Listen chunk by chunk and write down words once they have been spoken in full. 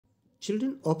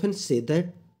Children often say that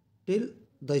tell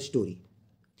the story.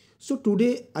 So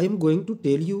today I am going to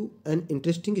tell you an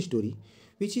interesting story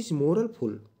which is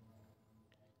moralful.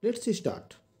 Let's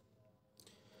start.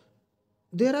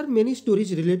 There are many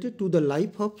stories related to the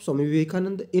life of Swami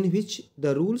Vivekananda in which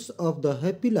the rules of the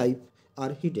happy life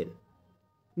are hidden.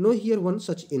 Know here one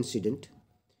such incident.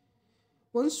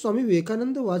 Once Swami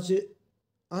Vivekananda was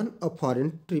on a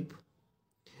foreign trip.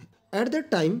 At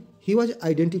that time, he was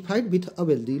identified with a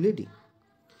wealthy lady.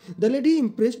 The lady,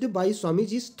 impressed by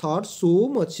Swamiji's thoughts so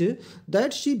much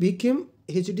that she became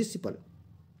his disciple.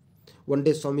 One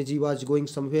day, Swamiji was going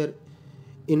somewhere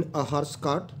in a horse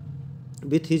cart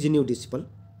with his new disciple.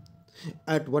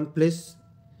 At one place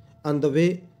on the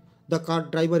way, the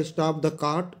cart driver stopped the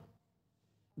cart.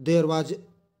 There was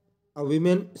a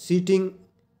woman sitting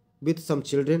with some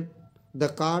children. The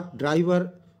cart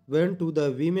driver went to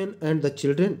the women and the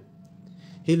children.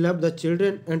 He left the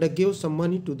children and gave some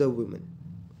money to the women.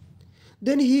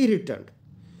 Then he returned.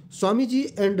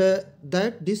 Swamiji and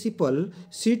that disciple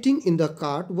sitting in the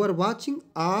cart were watching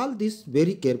all this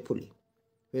very carefully.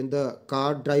 When the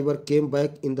cart driver came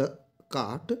back in the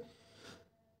cart,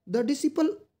 the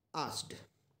disciple asked,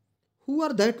 "Who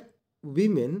are that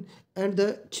women and the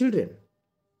children?"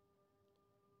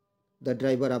 The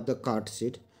driver of the cart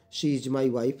said, "She is my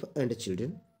wife and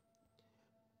children.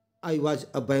 I was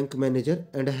a bank manager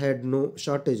and had no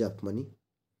shortage of money.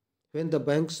 When the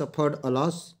bank suffered a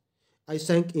loss, I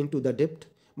sank into the debt.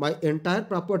 My entire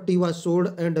property was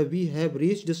sold and we have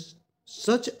reached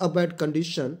such a bad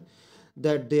condition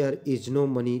that there is no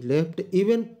money left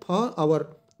even for our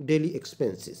daily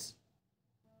expenses.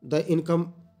 The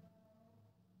income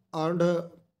earned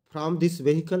from this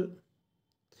vehicle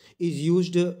is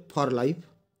used for life.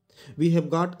 We have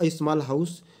got a small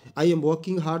house. I am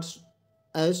working hard.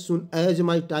 As soon as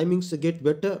my timings get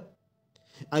better,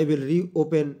 I will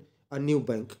reopen a new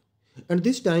bank. And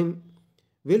this time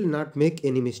will not make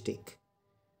any mistake."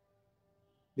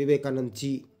 Vivekanand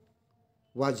ji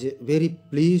was very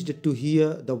pleased to hear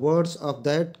the words of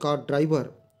that cart driver,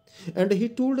 and he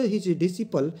told his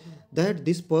disciple that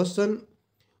this person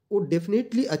would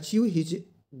definitely achieve his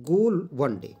goal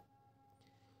one day.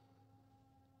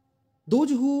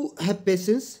 Those who have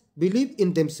patience, believe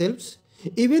in themselves,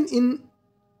 even in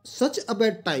such a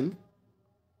bad time,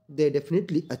 they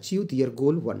definitely achieve their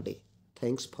goal one day.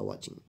 Thanks for watching.